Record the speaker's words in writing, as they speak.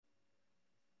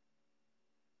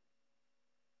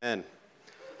Amen.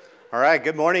 All right,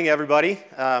 good morning, everybody.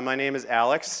 My name is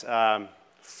Alex,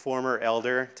 former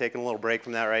elder, taking a little break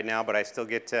from that right now, but I still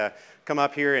get to come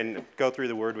up here and go through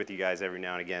the Word with you guys every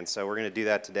now and again, so we're going to do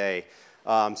that today.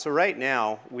 So right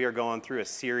now, we are going through a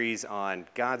series on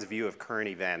God's view of current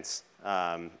events.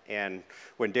 And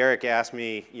when Derek asked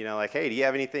me, hey, do you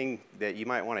have anything that you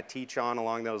might want to teach on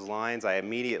along those lines, I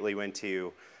immediately went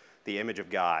to the image of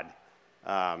God.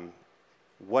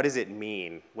 What does it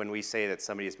mean when we say that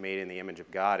somebody is made in the image of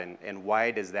God, and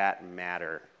why does that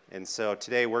matter? And so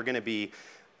today we're going to be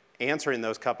answering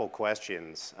those couple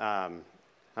questions. I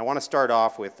want to start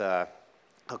off with a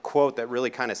quote that really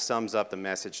kind of sums up the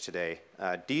message today.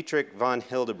 Dietrich von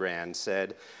Hildebrand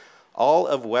said, "All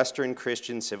of Western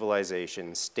Christian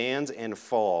civilization stands and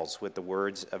falls with the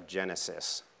words of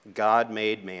Genesis. God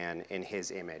made man in his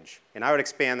image." And I would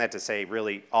expand that to say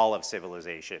really all of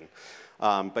civilization.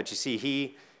 But you see,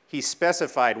 he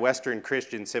specified Western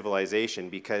Christian civilization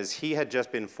because he had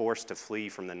just been forced to flee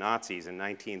from the Nazis in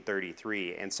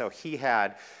 1933. And so he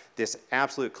had this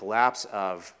absolute collapse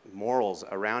of morals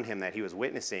around him that he was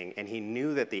witnessing. And he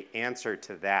knew that the answer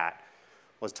to that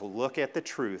was to look at the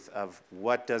truth of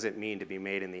what does it mean to be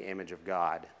made in the image of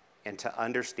God and to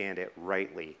understand it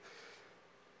rightly.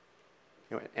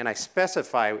 And I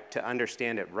specify to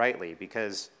understand it rightly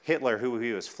because Hitler, who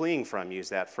he was fleeing from, used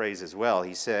that phrase as well.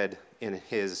 He said in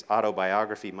his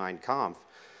autobiography, Mein Kampf,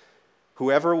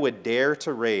 "Whoever would dare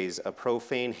to raise a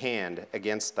profane hand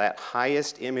against that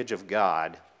highest image of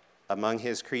God among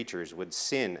his creatures would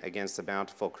sin against the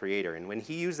bountiful Creator." And when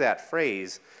he used that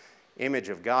phrase, image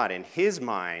of God, in his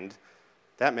mind,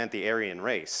 that meant the Aryan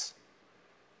race.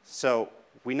 So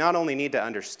we not only need to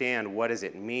understand what does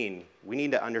it mean, we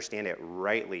need to understand it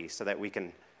rightly so that we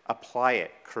can apply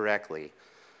it correctly.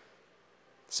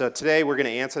 So today we're going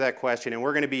to answer that question, and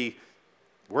we're going to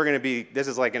be, this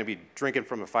is like going to be drinking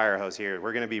from a fire hose here.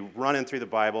 We're going to be running through the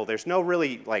Bible. There's no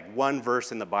really like one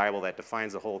verse in the Bible that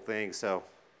defines the whole thing, so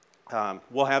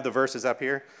we'll have the verses up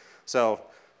here. So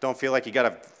don't feel like you got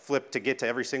to flip to get to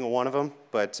every single one of them,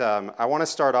 but I want to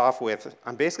start off with,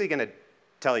 I'm basically going to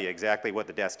tell you exactly what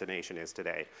the destination is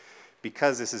today.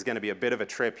 Because this is going to be a bit of a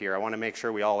trip here, I want to make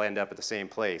sure we all end up at the same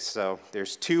place. So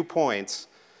there's 2 points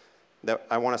that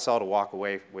I want us all to walk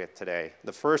away with today.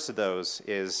 The first of those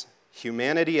is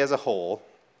humanity as a whole,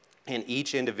 and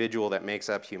each individual that makes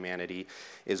up humanity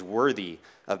is worthy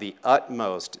of the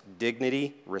utmost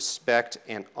dignity, respect,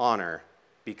 and honor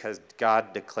because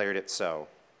God declared it so.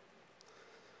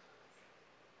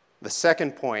 The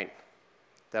second point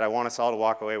that I want us all to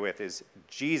walk away with is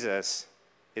Jesus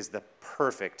is the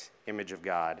perfect image of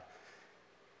God,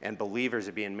 and believers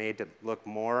are being made to look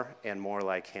more and more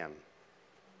like him.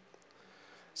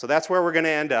 So that's where we're going to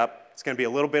end up. It's going to be a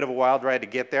little bit of a wild ride to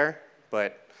get there,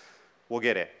 but we'll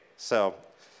get it. So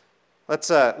let's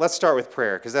start with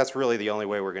prayer, because that's really the only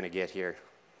way we're going to get here.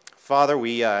 Father,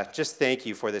 we just thank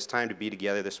you for this time to be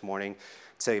together this morning,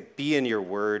 to be in your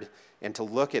word, and to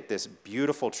look at this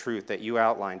beautiful truth that you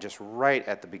outlined just right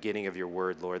at the beginning of your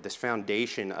word, Lord, this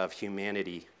foundation of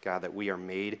humanity, God, that we are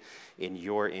made in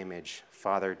your image.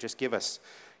 Father, just give us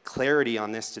clarity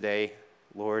on this today,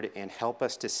 Lord, and help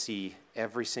us to see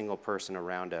every single person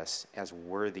around us as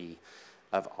worthy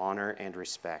of honor and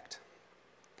respect.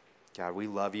 God, we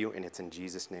love you, and it's in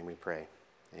Jesus' name we pray.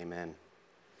 Amen.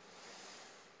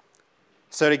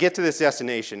 So to get to this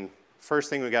destination,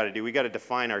 first thing we got to do, we got to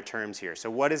define our terms here. So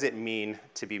what does it mean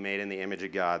to be made in the image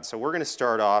of God? So we're going to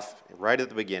start off right at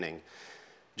the beginning.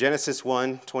 Genesis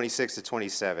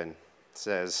 1:26-27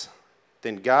 says,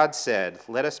 "Then God said,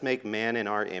 'Let us make man in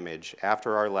our image,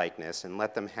 after our likeness, and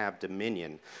let them have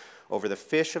dominion over the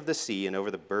fish of the sea, and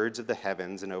over the birds of the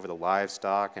heavens, and over the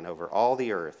livestock, and over all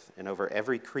the earth, and over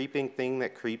every creeping thing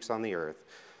that creeps on the earth.'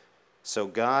 So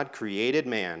God created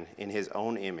man in his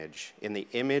own image. In the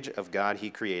image of God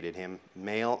he created him.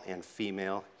 Male and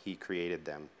female he created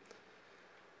them."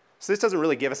 So this doesn't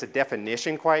really give us a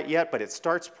definition quite yet, but it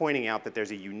starts pointing out that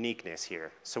there's a uniqueness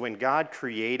here. So when God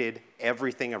created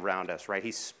everything around us, right,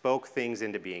 he spoke things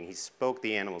into being. He spoke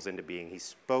the animals into being. He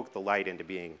spoke the light into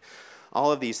being.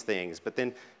 All of these things. But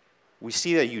then we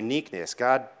see a uniqueness.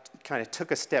 God kind of took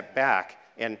a step back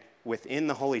and within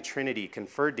the Holy Trinity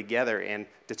conferred together and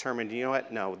determined, you know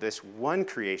what, no, this one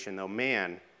creation, though,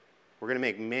 man, we're going to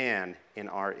make man in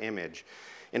our image.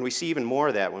 And we see even more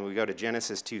of that when we go to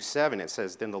Genesis 2:7. It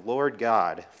says, "Then the Lord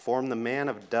God formed the man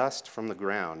of dust from the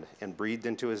ground and breathed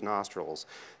into his nostrils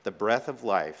the breath of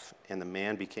life, and the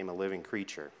man became a living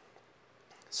creature."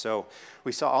 So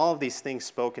we saw all of these things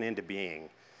spoken into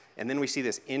being. And then we see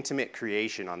this intimate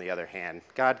creation on the other hand.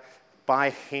 God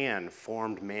by hand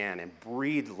formed man and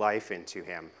breathed life into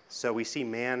him. So we see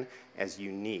man as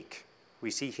unique. We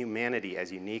see humanity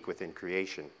as unique within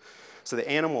creation. So the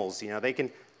animals, they can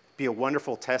be a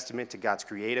wonderful testament to God's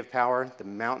creative power. The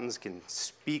mountains can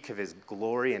speak of his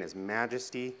glory and his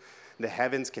majesty. The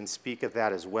heavens can speak of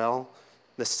that as well.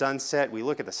 The sunset, we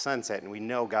look at the sunset and we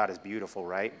know God is beautiful,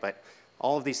 right? But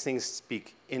all of these things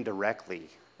speak indirectly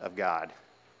of God,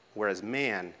 whereas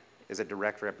man is a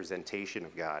direct representation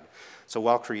of God. So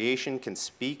while creation can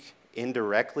speak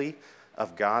indirectly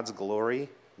of God's glory,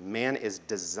 man is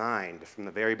designed from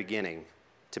the very beginning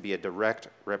to be a direct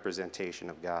representation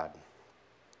of God.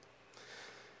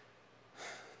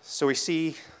 So we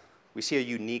see a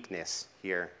uniqueness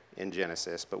here in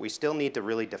Genesis, but we still need to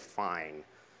really define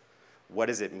what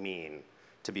does it mean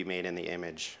to be made in the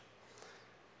image.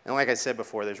 And like I said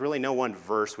before, there's really no one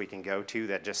verse we can go to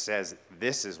that just says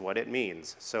this is what it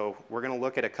means. So we're going to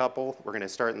look at a couple. We're going to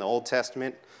start in the Old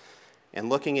Testament. And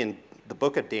looking in the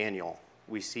book of Daniel,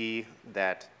 we see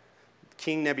that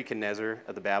King Nebuchadnezzar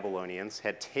of the Babylonians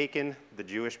had taken the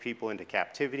Jewish people into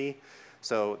captivity.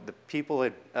 So the people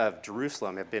of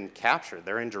Jerusalem have been captured.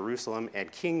 They're in Jerusalem,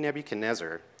 and King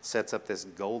Nebuchadnezzar sets up this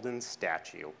golden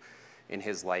statue in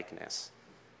his likeness.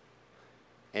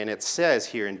 And it says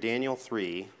here in Daniel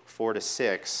 3,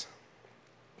 4-6,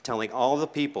 telling all the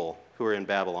people who are in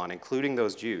Babylon, including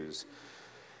those Jews,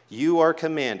 "You are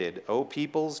commanded, O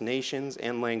peoples, nations,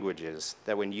 and languages,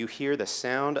 that when you hear the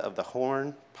sound of the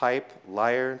horn, pipe,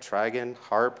 lyre, trigon,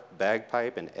 harp,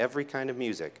 bagpipe, and every kind of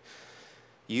music,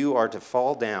 you are to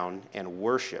fall down and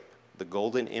worship the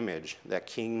golden image that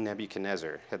King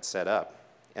Nebuchadnezzar had set up.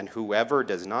 And whoever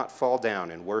does not fall down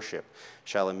and worship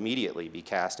shall immediately be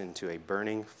cast into a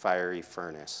burning fiery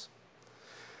furnace."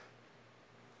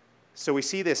 So we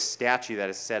see this statue that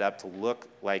is set up to look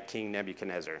like King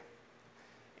Nebuchadnezzar.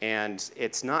 And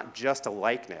it's not just a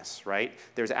likeness, right?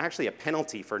 There's actually a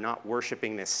penalty for not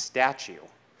worshiping this statue.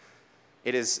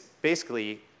 It is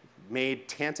basically made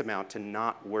tantamount to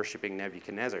not worshiping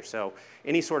Nebuchadnezzar. So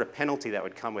any sort of penalty that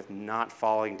would come with not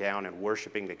falling down and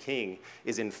worshiping the king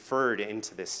is inferred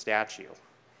into this statue.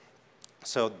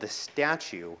 So the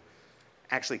statue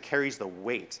actually carries the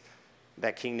weight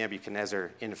that King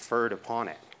Nebuchadnezzar inferred upon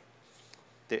it.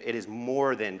 It is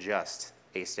more than just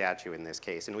a statue in this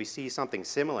case. And we see something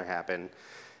similar happen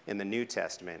in the New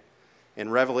Testament. In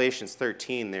Revelations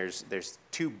 13, there's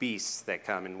two beasts that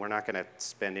come, and we're not going to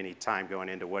spend any time going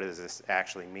into what does this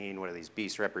actually mean, what do these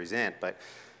beasts represent, but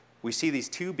we see these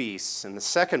two beasts, and the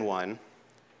second one,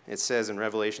 it says in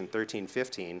Revelation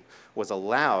 13:15, was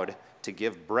allowed to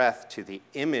give breath to the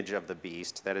image of the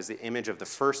beast, that is the image of the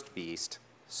first beast,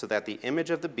 so that the image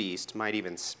of the beast might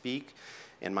even speak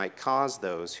and might cause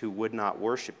those who would not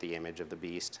worship the image of the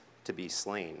beast to be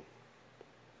slain.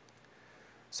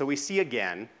 So we see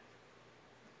again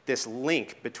this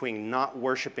link between not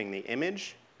worshiping the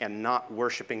image and not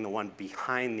worshiping the one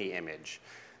behind the image.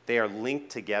 They are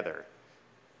linked together,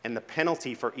 and the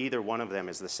penalty for either one of them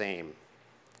is the same.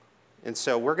 And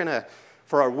so we're going to,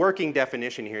 for our working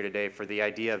definition here today for the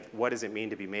idea of what does it mean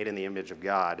to be made in the image of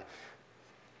God,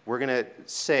 we're going to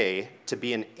say to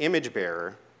be an image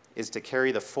bearer is to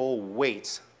carry the full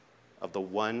weight of the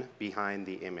one behind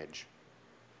the image.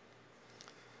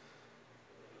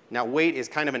 Now, weight is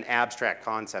kind of an abstract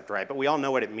concept, right? But we all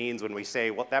know what it means when we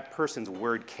say, well, that person's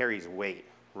word carries weight,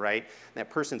 right? That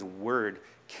person's word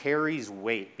carries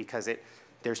weight because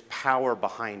there's power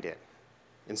behind it.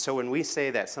 And so when we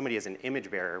say that somebody is an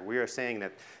image bearer, we are saying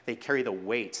that they carry the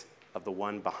weight of the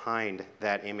one behind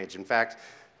that image. In fact,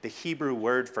 the Hebrew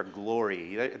word for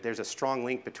glory, there's a strong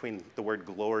link between the word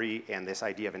glory and this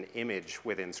idea of an image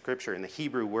within Scripture. And the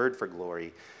Hebrew word for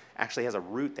glory actually has a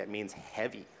root that means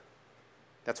heavy.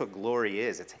 That's what glory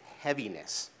is. It's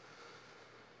heaviness.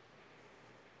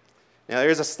 Now,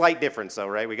 there's a slight difference, though,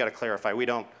 right? We got to clarify. We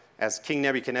don't, as King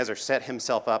Nebuchadnezzar set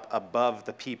himself up above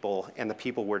the people, and the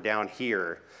people were down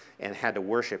here and had to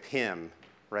worship him,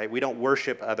 right? We don't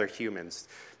worship other humans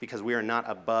because we are not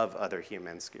above other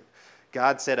humans.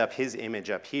 God set up his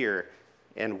image up here,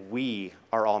 and we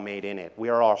are all made in it. We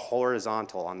are all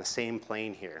horizontal on the same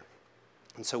plane here.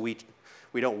 And so we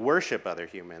don't worship other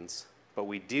humans, but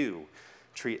we do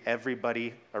treat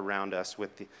everybody around us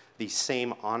with the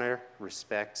same honor,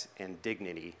 respect, and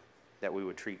dignity that we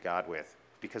would treat God with,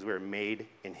 because we're made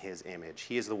in his image.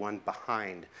 He is the one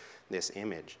behind this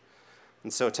image.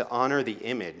 And so to honor the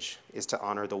image is to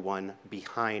honor the one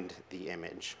behind the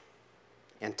image.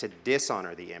 And to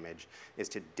dishonor the image is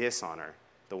to dishonor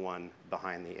the one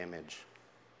behind the image.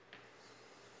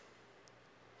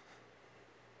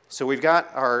 So we've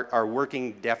got our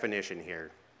working definition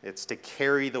here It's to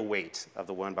carry the weight of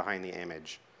the one behind the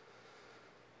image.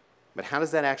 But how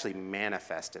does that actually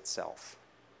manifest itself?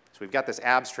 So we've got this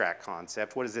abstract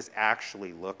concept. What does this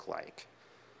actually look like?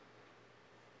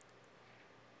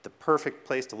 The perfect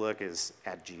place to look is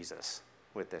at Jesus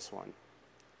with this one.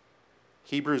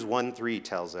 Hebrews 1:3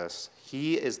 tells us,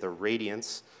 "He is the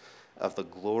radiance of the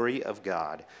glory of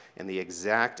God and the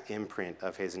exact imprint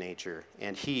of his nature.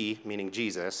 And he," meaning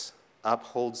Jesus,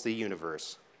 "upholds the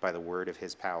universe by the word of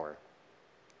his power."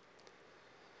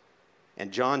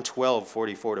 And John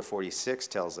 12:44-46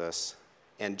 tells us,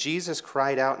 "And Jesus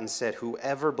cried out and said,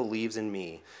 'Whoever believes in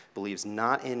me believes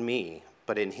not in me,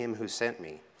 but in him who sent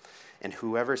me. And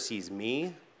whoever sees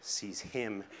me sees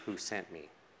him who sent me.'"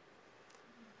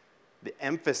 The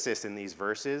emphasis in these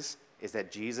verses is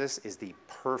that Jesus is the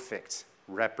perfect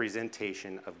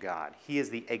representation of God. He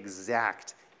is the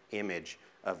exact image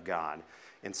of God.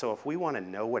 And so if we want to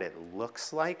know what it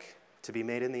looks like to be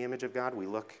made in the image of God, we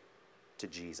look to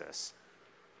Jesus.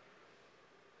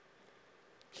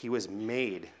 We were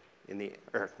made in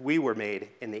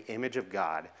the image of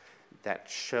God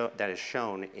that is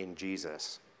shown in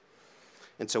Jesus.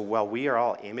 And so while we are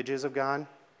all images of God,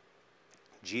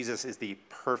 Jesus is the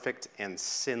perfect and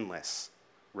sinless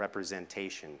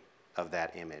representation of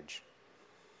that image.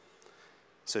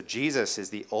 So Jesus is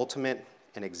the ultimate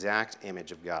and exact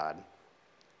image of God,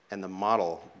 and the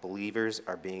model believers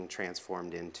are being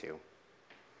transformed into.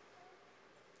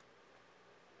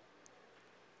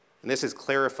 And this is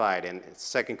clarified in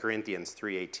 2 Corinthians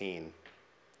 3:18.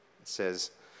 It says,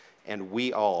 "And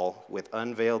we all, with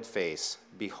unveiled face,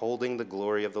 beholding the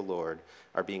glory of the Lord,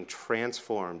 are being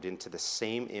transformed into the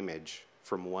same image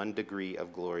from one degree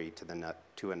of glory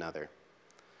to another."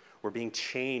 We're being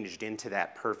changed into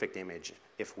that perfect image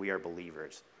if we are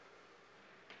believers.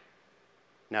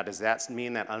 Now, does that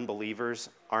mean that unbelievers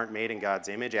aren't made in God's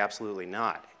image? Absolutely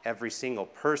not. Every single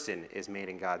person is made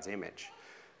in God's image,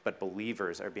 but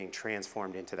believers are being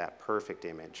transformed into that perfect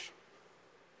image.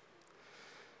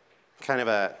 Kind of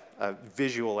a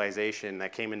visualization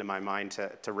that came into my mind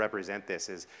to represent this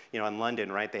is, in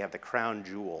London, right, they have the crown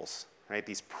jewels, right?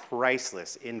 These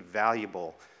priceless,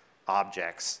 invaluable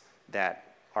objects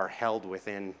that are held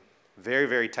within very,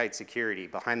 very tight security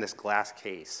behind this glass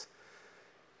case.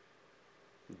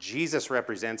 Jesus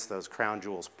represents those crown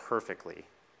jewels perfectly.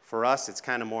 For us, it's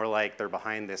kind of more like they're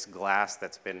behind this glass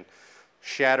that's been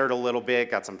shattered a little bit,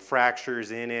 got some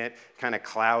fractures in it, kind of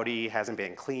cloudy, hasn't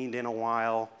been cleaned in a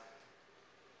while.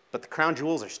 But the crown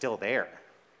jewels are still there.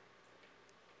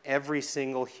 Every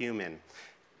single human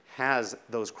has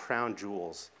those crown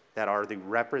jewels that are the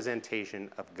representation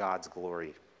of God's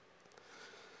glory.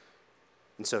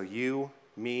 And so you,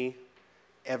 me,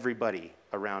 everybody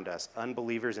around us,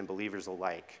 unbelievers and believers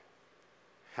alike,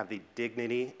 have the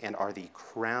dignity and are the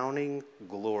crowning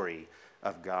glory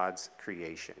of God's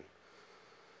creation.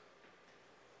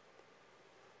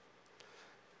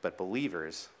 But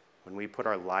believers, when we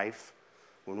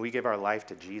give our life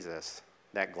to Jesus,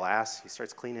 that glass, he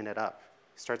starts cleaning it up.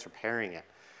 He starts repairing it.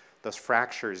 Those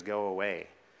fractures go away,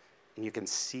 and you can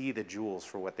see the jewels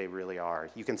for what they really are.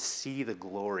 You can see the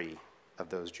glory of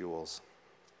those jewels.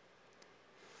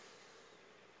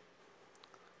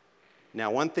 Now,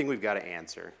 one thing we've got to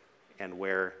answer, and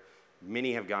where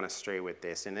many have gone astray with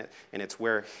this, and it's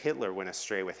where Hitler went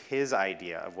astray with his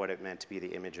idea of what it meant to be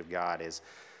the image of God, is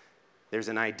there's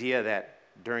an idea that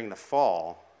during the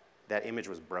fall, that image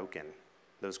was broken.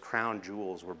 Those crown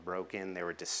jewels were broken, they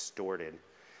were distorted.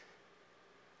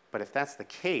 But if that's the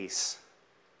case,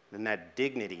 then that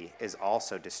dignity is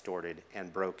also distorted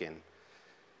and broken.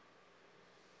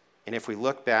 And if we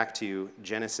look back to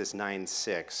Genesis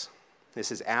 9:6,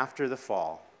 this is after the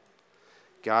fall.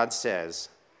 God says,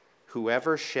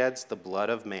 "Whoever sheds the blood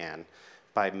of man,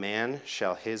 by man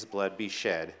shall his blood be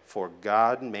shed, for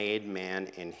God made man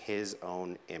in his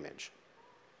own image."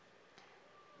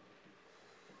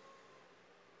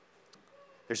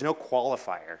 There's no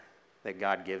qualifier that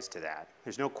God gives to that.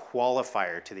 There's no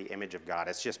qualifier to the image of God.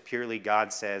 It's just purely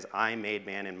God says, "I made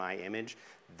man in my image,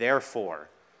 therefore,"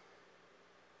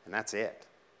 and that's it.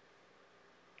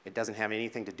 It doesn't have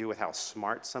anything to do with how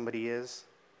smart somebody is.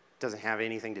 It doesn't have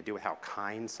anything to do with how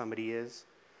kind somebody is.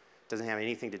 It doesn't have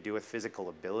anything to do with physical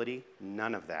ability.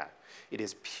 None of that. It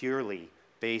is purely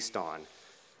based on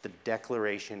the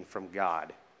declaration from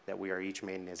God that we are each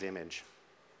made in his image.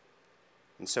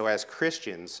 And so as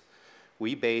Christians,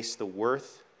 we base the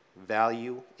worth,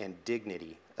 value, and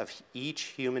dignity of each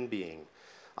human being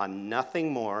on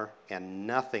nothing more and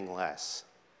nothing less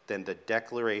than the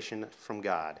declaration from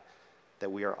God that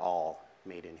we are all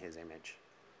made in his image.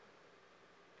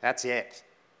 That's it.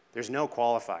 There's no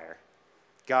qualifier.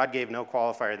 God gave no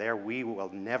qualifier there, we will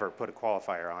never put a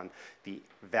qualifier on the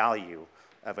value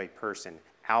of a person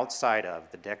outside of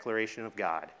the declaration of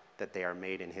God that they are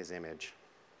made in his image.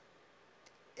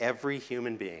 Every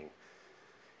human being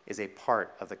is a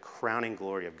part of the crowning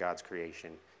glory of God's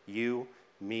creation. You,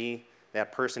 me,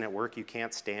 that person at work you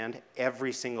can't stand,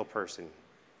 every single person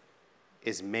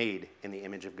is made in the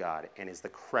image of God and is the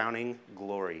crowning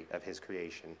glory of his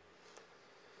creation.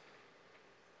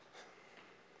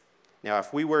 Now,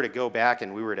 if we were to go back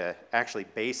and we were to actually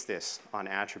base this on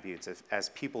attributes, as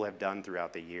people have done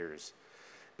throughout the years,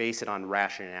 base it on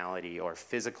rationality or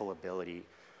physical ability,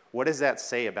 what does that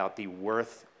say about the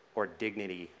worth or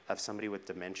dignity of somebody with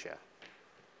dementia?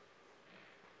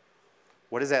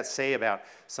 What does that say about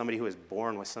somebody who is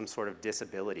born with some sort of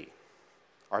disability?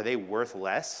 Are they worth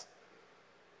less?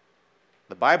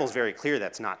 The Bible's very clear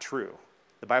that's not true.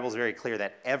 The Bible's very clear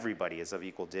that everybody is of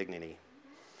equal dignity.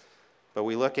 But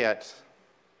we look at,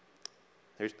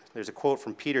 there's a quote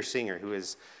from Peter Singer, who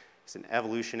is an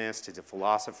evolutionist, he's a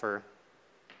philosopher.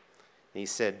 And he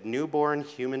said, "Newborn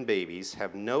human babies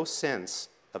have no sense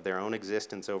of their own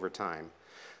existence over time.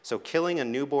 So killing a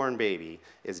newborn baby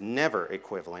is never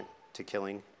equivalent to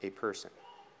killing a person."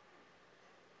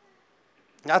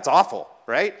 That's awful,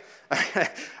 right?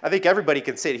 I think everybody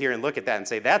can sit here and look at that and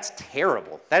say, that's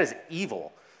terrible. That is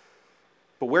evil.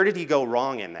 But where did he go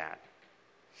wrong in that?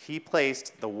 He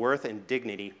placed the worth and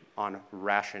dignity on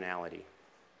rationality.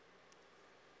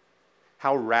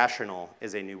 How rational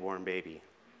is a newborn baby?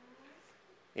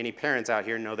 Any parents out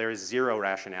here know there is zero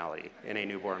rationality in a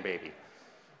newborn baby.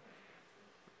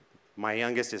 My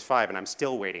youngest is 5, and I'm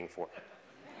still waiting for it.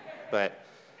 But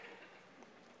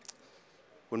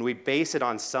when we base it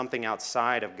on something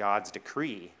outside of God's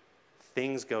decree,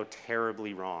 things go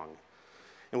terribly wrong.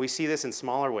 And we see this in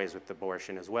smaller ways with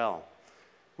abortion as well.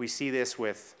 We see this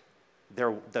with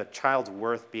the child's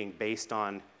worth being based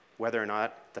on whether or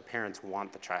not the parents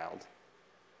want the child.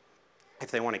 If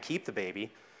they want to keep the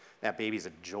baby, that baby's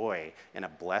a joy and a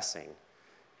blessing.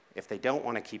 If they don't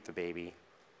want to keep the baby,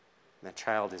 that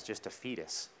child is just a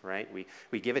fetus, right?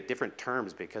 We give it different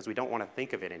terms because we don't want to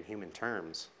think of it in human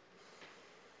terms.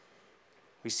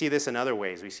 We see this in other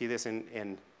ways. We see this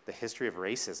in the history of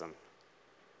racism.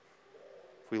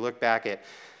 If we look back at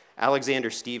Alexander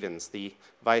Stephens, the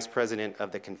vice president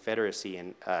of the Confederacy,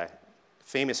 and a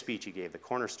famous speech he gave, the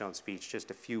Cornerstone speech, just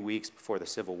a few weeks before the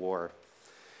Civil War,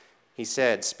 he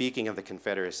said, speaking of the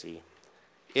Confederacy,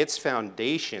 "Its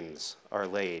foundations are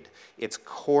laid, its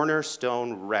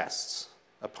cornerstone rests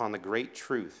upon the great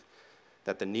truth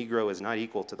that the Negro is not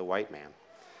equal to the white man,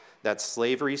 that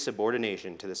slavery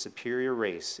subordination to the superior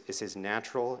race is his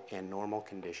natural and normal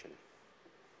condition."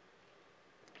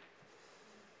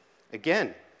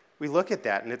 Again, we look at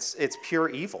that and it's pure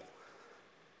evil.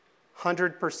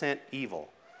 100%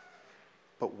 evil.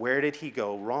 But where did he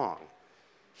go wrong?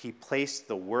 He placed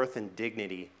the worth and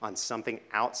dignity on something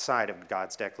outside of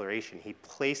God's declaration. He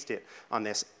placed it on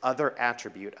this other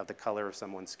attribute of the color of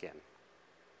someone's skin.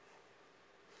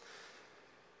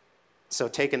 So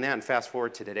taking that and fast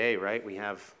forward to today, right? We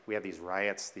have these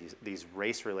riots, these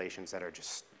race relations that are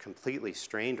just completely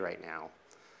strained right now.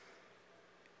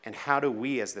 And how do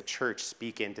we as the church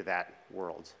speak into that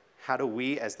world? How do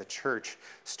we as the church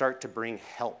start to bring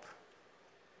help?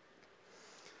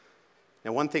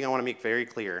 Now, one thing I want to make very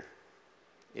clear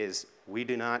is we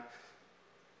do not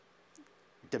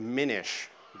diminish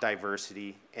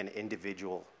diversity and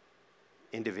individuals,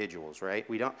 right?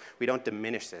 We don't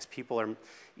diminish this. People are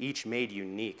each made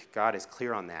unique. God is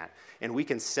clear on that. And we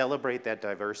can celebrate that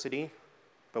diversity,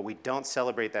 but we don't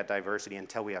celebrate that diversity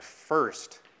until we have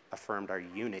first affirmed our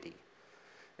unity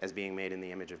as being made in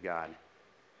the image of God.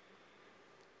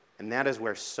 And that is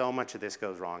where so much of this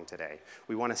goes wrong today.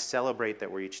 We want to celebrate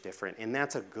that we're each different, and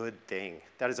that's a good thing.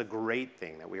 That is a great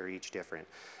thing that we are each different.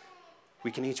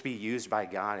 We can each be used by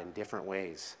God in different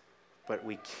ways, but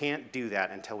we can't do that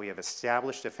until we have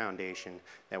established a foundation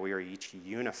that we are each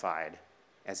unified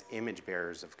as image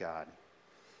bearers of God.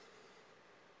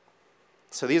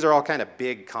 So these are all kind of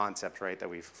big concepts, right, that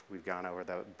we've gone over,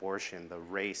 the abortion, the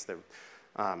race,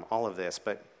 all of this,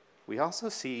 but we also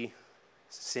see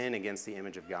sin against the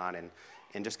image of God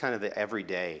and just kind of the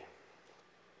everyday.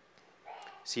 We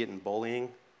see it in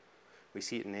bullying. We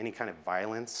see it in any kind of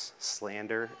violence,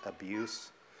 slander,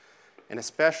 abuse. And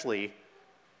especially,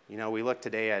 we look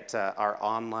today at our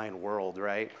online world,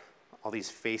 right? All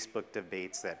these Facebook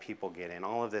debates that people get in,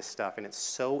 all of this stuff. And it's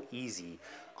so easy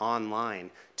online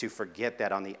to forget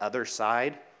that on the other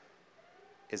side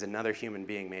is another human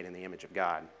being made in the image of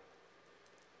God.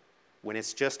 When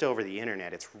it's just over the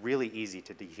internet, it's really easy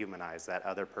to dehumanize that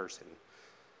other person.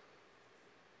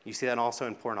 You see that also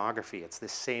in pornography. It's the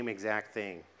same exact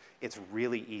thing. It's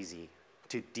really easy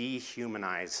to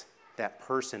dehumanize that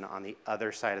person on the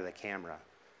other side of the camera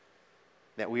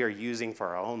that we are using for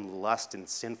our own lust and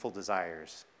sinful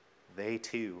desires. They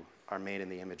too are made in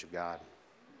the image of God.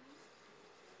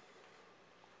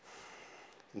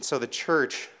 And so the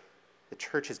church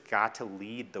has got to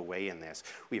lead the way in this.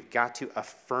 We've got to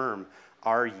affirm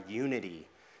our unity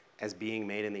as being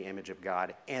made in the image of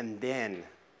God, and then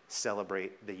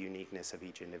celebrate the uniqueness of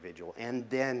each individual, and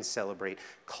then celebrate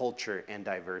culture and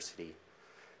diversity.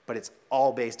 But it's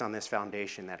all based on this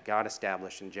foundation that God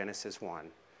established in Genesis 1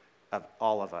 of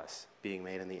all of us being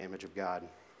made in the image of God.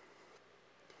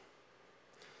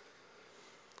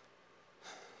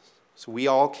 So we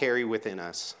all carry within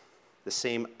us the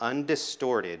same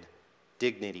undistorted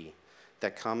dignity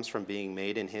that comes from being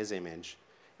made in his image,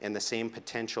 and the same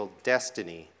potential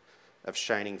destiny of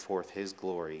shining forth his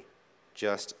glory,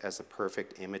 just as the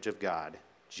perfect image of God,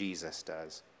 Jesus,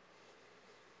 does.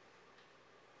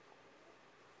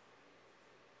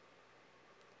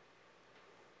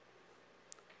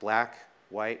 Black,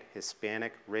 white,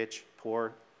 Hispanic, rich,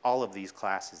 poor, all of these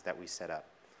classes that we set up.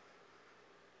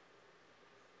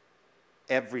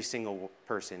 Every single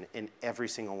person in every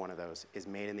single one of those is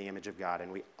made in the image of God,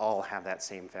 and we all have that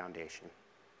same foundation.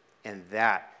 And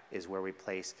that is where we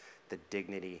place the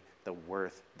dignity, the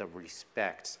worth, the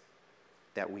respect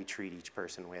that we treat each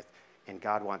person with. And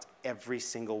God wants every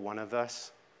single one of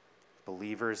us,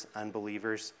 believers,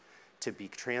 unbelievers, to be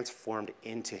transformed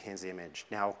into his image.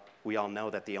 Now, we all know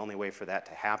that the only way for that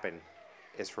to happen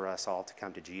is for us all to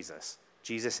come to Jesus.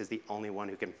 Jesus is the only one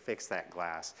who can fix that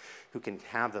glass, who can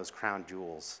have those crown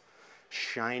jewels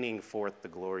shining forth the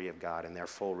glory of God in their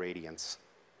full radiance.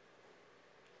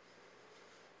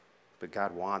 But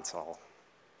God wants all.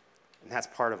 And that's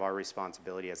part of our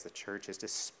responsibility as the church, is to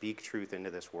speak truth into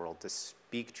this world, to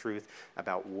speak truth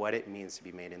about what it means to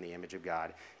be made in the image of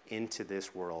God into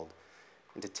this world,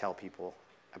 and to tell people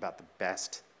about the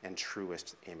best and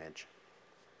truest image.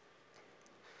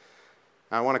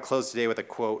 I want to close today with a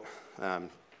quote.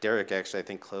 Derek actually, I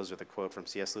think, closed with a quote from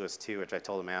C.S. Lewis too, which I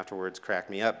told him afterwards cracked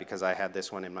me up because I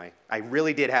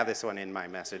really did have this one in my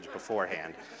message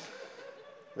beforehand.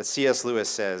 But C.S. Lewis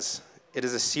says, "It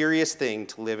is a serious thing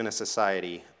to live in a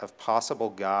society of possible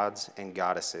gods and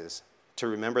goddesses, to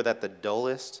remember that the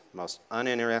dullest, most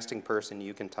uninteresting person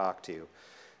you can talk to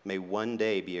may one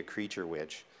day be a creature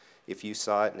which, if you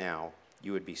saw it now,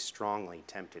 you would be strongly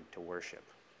tempted to worship."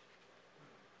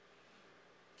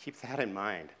 Keep that in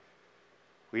mind.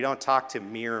 We don't talk to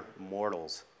mere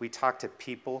mortals. We talk to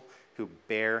people who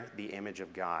bear the image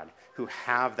of God, who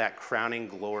have that crowning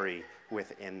glory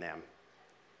within them.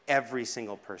 Every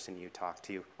single person you talk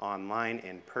to, online,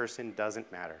 in person,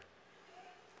 doesn't matter.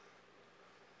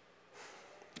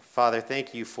 Father,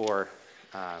 thank you for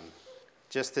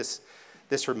just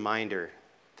this reminder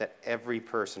that every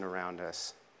person around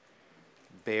us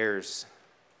bears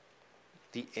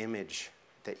the image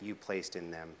that you placed in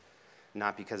them,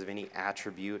 not because of any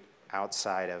attribute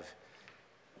outside of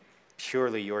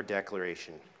purely your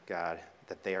declaration, God,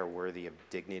 that they are worthy of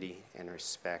dignity and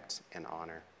respect and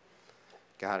honor.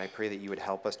 God, I pray that you would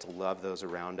help us to love those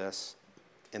around us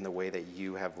in the way that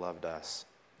you have loved us.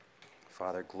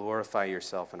 Father, glorify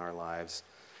yourself in our lives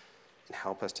and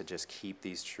help us to just keep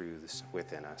these truths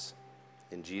within us.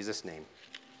 In Jesus' name,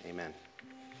 amen.